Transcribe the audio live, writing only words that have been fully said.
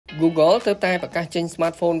Google ទៅតែប្រកាសចេញ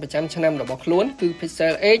smartphone ប្រចាំឆ្នាំរបស់ខ្លួនគឺ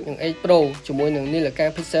Pixel 8 និង 8 Pro ជាមួយនឹងនាឡិកា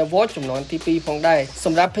Pixel Watch ចំនួនទី2ផងដែរស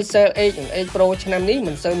ម្រាប់ Pixel 8 និង 8 Pro ឆ្នាំនេះ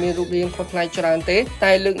មិនសូវមានរូបរាងខុសប្លែកច្រើនទេ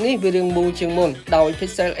តែលើកនេះវារាងមូលជាងមុនដោយ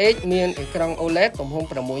Pixel 8 មានអេក្រង់ OLED ទំហំ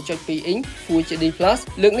 6.2 inch Full HD+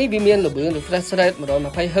 លើកនេះវាមានល្បឿន refresh rate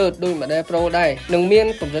 120Hz ដោយ Model Pro ដែរនិងមាន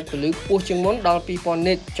កម្រិតពន្លឺខ្ពស់ជាងមុនដល់2000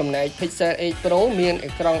 nit ចំណែក Pixel 8 Pro មានអេ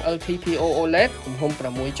ក្រង់ LTPO OLED ទំហំ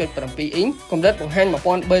 6.7 inch កម្រិតបង្ហាញ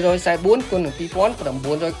 1344 គុណនឹង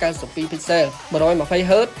 2992 pixel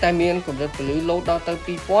 120Hz តែមានកម្រិតពន្លឺ low ដល់ទៅ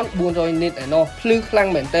2400 nit ឯណោះភ្លឺខ្លាំង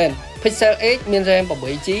មែនទែន Pixel 8 មាន RAM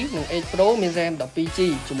 8GB និង 8 Pro មាន RAM 12GB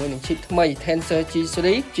ជាមួយនឹង chip ថ្មី Tensor G3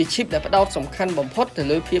 ជា chip ដែលផ្ដោតសំខាន់បំផុតទៅ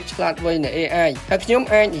លើភាពឆ្លាតវៃនៃ AI ហើយខ្ញុំ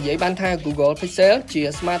អាចនិយាយបានថា Google Pixel ជា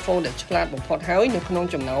smartphone ដែលឆ្លាតបំផុតហើយនៅក្នុង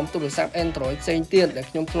ចំណោមទូរស័ព្ទ Android ផ្សេងទៀតដែល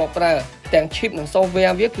ខ្ញុំធ្លាប់ប្រើទាំង chip និង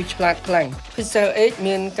software វាគឺឆ្លាតខ្លាំង Pixel 8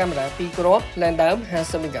 មានកាមេរ៉ា2គ្រាប់ lens ដើម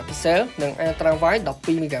 50 megapixel និង ultra wide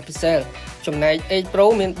 12 megapixel ចំណែក 8 Pro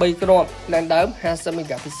មាន 3 គ្រាប់ lens ដើម 50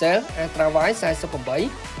 megapixel ultra wide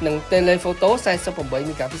 48និង telephoto 48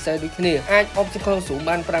 megapixel ដូចគ្នាអាច optical zoom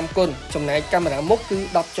បាន 5 គុណចំណែកកាមេរ៉ាមុខគឺ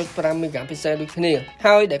 10.5 megapixel ដូចគ្នា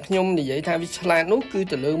ហើយដែលខ្ញុំនិយាយថាវាឆ្លាតនោះគឺ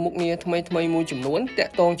ទៅលើមុខងារថ្មីៗមួយចំនួនតា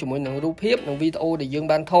ក់ទងជាមួយនឹងរូបភាពនិងវីដេអូដែលយើង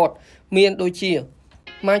បានថតមានដូចជា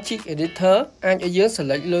Magic Editor អាចឲ្យយើង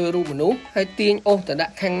select លើរូបមនុស្សហើយទាញអូសទៅដា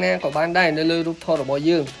ក់ខាងណាក៏បានដែរនៅលើរូបថតរបស់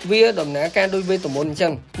យើងវាដំណើរការដូចវេទមន្តអញ្ចឹ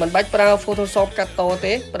ងមិនបាច់ប្រើ Photoshop កាត់ត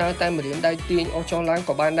ទេប្រើតែម្រាមដៃទាញអូសចុះឡើង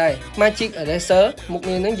ក៏បានដែរ Magic Eraser មុខ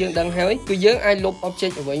ងារនឹងយើងដឹងហើយគឺយើងអាចលុប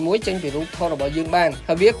object អ្វីមួយចេញពីរូបថតរបស់យើងបាន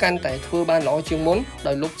ហើយវាកាន់តែធ្វើបានល្អជាងមុន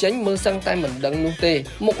ដោយលុបចេញមើលសឹងតែមិនដឹងនោះទេ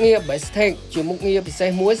មុខងារ Best Take ជាមុខងារពិសេស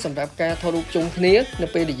មួយសម្រាប់ការថតរូបជុំគ្នានៅ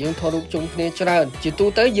ពេលដែលយើងថតរូបជុំគ្នាច្រើនជាទូ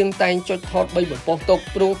ទៅយើងតែងចុចថត3បំពោះទុក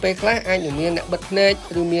ព្រោះពេលខ្លះអាចនឹងមានអ្នកបិទភ្នែក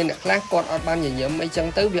ឬមានអ្នកខ្លះគាត់អត់បានញញឹមអីចឹង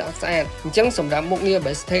ទៅវាអត់ស្អាតអញ្ចឹងសម្រាប់មុខងារ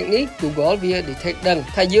Best Take នេះ Google វា detect ដឹង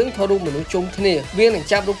ថាយើងថតរូបមនុស្សជុំគ្នាវានឹង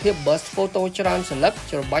ចាប់រូបភាព burst photo ច្រើនសន្លឹក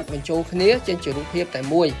ច្របាច់បញ្ចូលគ្នាចេញជារូបភាពតែ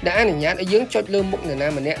មួយដែលអនុញ្ញាតឲ្យយើងចុចលើមុខនរណា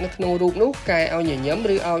ម្នាក់នៅក្នុងរូបនោះកែឲ្យញញឹម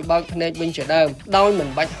ឬឲ្យបើកភ្នែកវិញជាដើមដោយមិន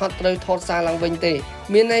បាច់ហត់ត្រូវថតសារឡើងវិញទេ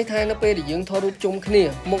មានន័យថានៅពេលដែលយើងថតរូបជុំគ្នា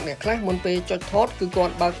មុខអ្នកខ្លះមុនពេលចុចថតគឺគា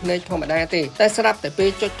ត់បើកភ្នែកធម្មតាទេតែស្រាប់តែពេល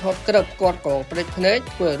ចុចថតក្រឹបគាត់ក៏ព្រិចភ្នែក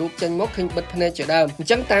ធ្វើឲ្យរូបចេញមកឃើញបិទភ្នែកជាដើមអញ្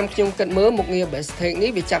ចឹងតាមខ្ញុំគិតមើលមុខងារ Best Take នេះ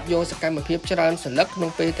វាចាប់យកសកម្មភាពច្រើនសន្លឹកក្នុ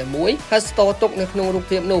ងពេលតែមួយហើយស្ទរទុកនៅក្នុងរូប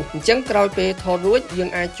ភាពនោះអញ្ចឹងក្រោយពេលថតរួចយើង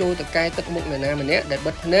អាចចូលទៅកែទឹកមុខនរណាម្នាក់ដែល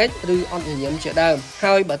បិទភ្នែកឬអត់ញញឹមជាដើម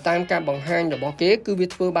ហើយបើតាមការបង្ហាញរបស់គេគឺវា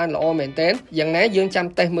ធ្វើបានល្អមែនទែនយ៉ាងណាយើងចាំ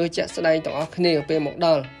តេស្តមើលជាក់ស្ដែងទាំងអស់គ្នាពេលមកដ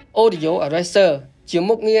ល់ Audio Eraser ជា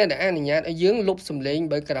មុខងារដែលអនុញ្ញាតឲ្យយើងលុបសំឡេង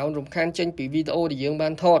background រំខានចេញពីវីដេអូដែលយើងបា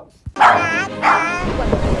នថត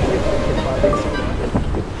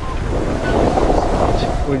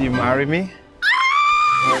Will you marry me?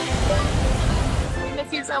 We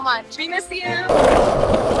miss you so much. We miss you.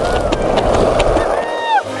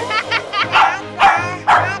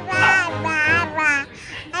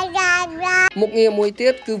 មុខងារមួយទៀ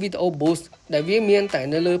តគឺ Video Boost ដែលវាមានតែ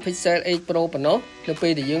នៅលើ Pixel 8 Pro ប៉ុណ្ណោះនៅពេ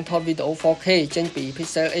លដែលយើងថតវីដេអូ 4K ចេញពី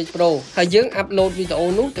Pixel 8 Pro ហើយយើង upload វីដេអូ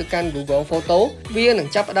នោះទៅកាន់ Google Photo វានឹង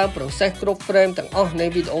ចាប់ផ្ដើម process គ្រប់ frame ទាំងអស់នៃ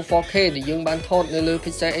វីដេអូ 4K ដែលយើងបានថតនៅលើ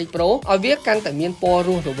Pixel 8 Pro ឲ្យវាកាន់តែមានពណ៌រ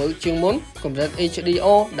ស់រវើកជាងមុនកម្រិត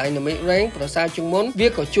HDR Dynamic Range ប្រសើរជាងមុនវា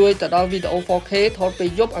ក៏ជួយទៅដល់វីដេអូ 4K ថតពេល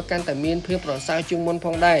យប់ឲ្យកាន់តែមានភាពប្រសើរជាងមុនផ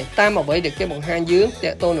ងដែរតាមអ្វីដែលគេបង្ហាញយើង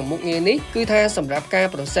ទាក់ទងនឹងមុខងារនេះគឺថាសម្រាប់ការ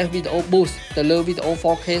process វីដេអូ boost ទៅលើវីដេអូ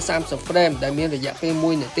 4K 30 frame ដែលមានរយៈពេល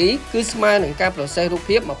1នាទីគឺស្មើនឹងការ process រូប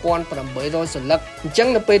ភាព 1800 សន្លឹកអញ្ចឹង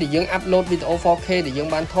នៅពេលដែលយើង upload វីដេអូ 4K ដែលយើង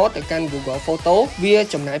បានថតទៅកាន់ Google Photo វា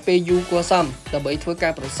ចំណាយពេលយូរគួរសមដើម្បីធ្វើកា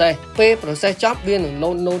រ process ពេល process ចប់វានឹង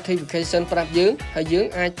load notification ប្រាប់យើងហើយយើង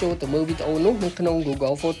អាចចូលទៅមើលវីដេអូនោះនៅក្នុង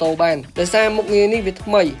Google Photo បានដោយសារមុខងារនេះវាថ្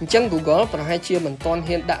មីអញ្ចឹង Google ប្រហែលជាមិនទាន់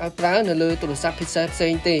ហ៊ានដាក់ឲ្យប្រើនៅលើទូរស័ព្ទ Pixel ផ្សេ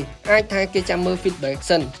ងទេអាចថាគេចាំមើល feedback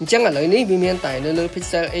សិនអញ្ចឹងឥឡូវនេះវាមានតែនៅលើ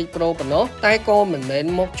Pixel 8 Pro ប៉ុណ្ណោះតែក៏មិនមែន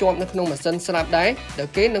មកជាប់នៅក្នុងម៉ាស៊ីនស្រាប់ដែរដែល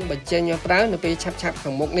គេនឹងបញ្ចេញឲ្យប្រើនៅពេលឆាប់ៗខា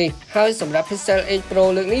ងមុខនេះហើយសម្រាប់ Pixel 8 Pro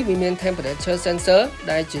លើកនេះវាមាន temperature sensor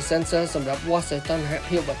ដែលជា sensor សម្រាប់វាស់សីតុណ្ហ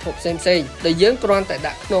ភាពវត្ថុផ្សេងៗដែលយើងគ្រាន់តែ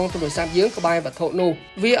ដាក់ក្នុងទូរស័ព្ទយើងក្បែរវត្ថុនោះ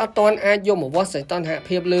វាអត់ទាន់អាចយកមកវាស់សីតុណ្ហ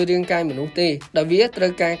ភាពលើរាងកាយមនុស្សទេដោយវាត្រូ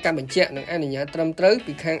វការការបញ្ជាក់និងអនុញ្ញាតត្រឹមត្រូវ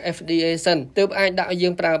ពីខាង FDA សិនទើបអាចដាក់ឲ្យយើ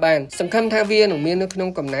ងប្រើបានសង្ឃឹមថាវានឹងមាននៅក្នុង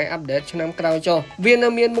កំណែ update ឆ្នាំក្រោយចុះវានៅ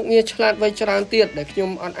មានមុខងារឆ្លាតវៃច្រើនទៀតដែលខ្ញុំ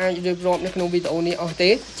អត់អាចរៀបរាប់នៅក្នុងវីដេអូនេះអស់ទេ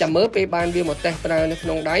ចាំមើលពេលបានវាមកតេស្តប្រើនៅក្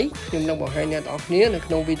នុងដៃខ្ញុំនឹងបង្ហាញអ្នកទាំងអស់គ្នានៅ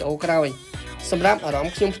ក្នុងវីដេអូក្រោយសម្រាប់អារម្ម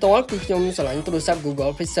ណ៍ខ្ញុំផ្ទាល់គឺខ្ញុំស្រឡាញ់ទូរស័ព្ទ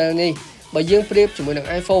Google Pixel នេះបើយើងប្រៀបជាមួយនឹង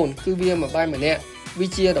iPhone គឺវាមួយបែបម្នាក់ វា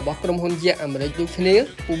ជារបស់ក្រុមហ៊ុនយក្សអាមេរិកដូចគ្នា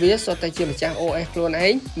ពួកវាសុទ្ធតែជាម្ចាស់ OS ខ្លួនឯ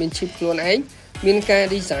ងមាន chip ខ្លួនឯងមានការ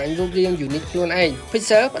design រូបរាង unique ខ្លួនឯង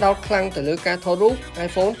Pixel ផ្ដោតខ្លាំងទៅលើការថតរូប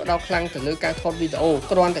iPhone ផ្ដោតខ្លាំងទៅលើការថតវីដេអូ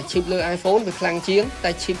គ្រាន់តែ chip លើ iPhone វាខ្លាំងជាង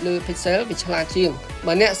តែ chip លើ Pixel វាឆ្លាតជាង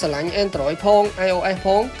បើអ្នកស្រឡាញ់ Android ផង iOS ផ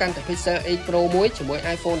ងកាន់តែ Pixel 8 Pro មួយជាមួយ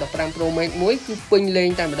iPhone 15 Pro Max មួយគឺពេញលេង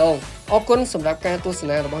តែម្ដងអរគុណសម្រាប់ការទស្ស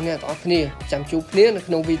នារបស់អ្នកទាំងអស់គ្នាចាំជួបគ្នានៅ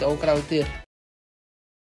ក្នុងវីដេអូក្រោយទៀត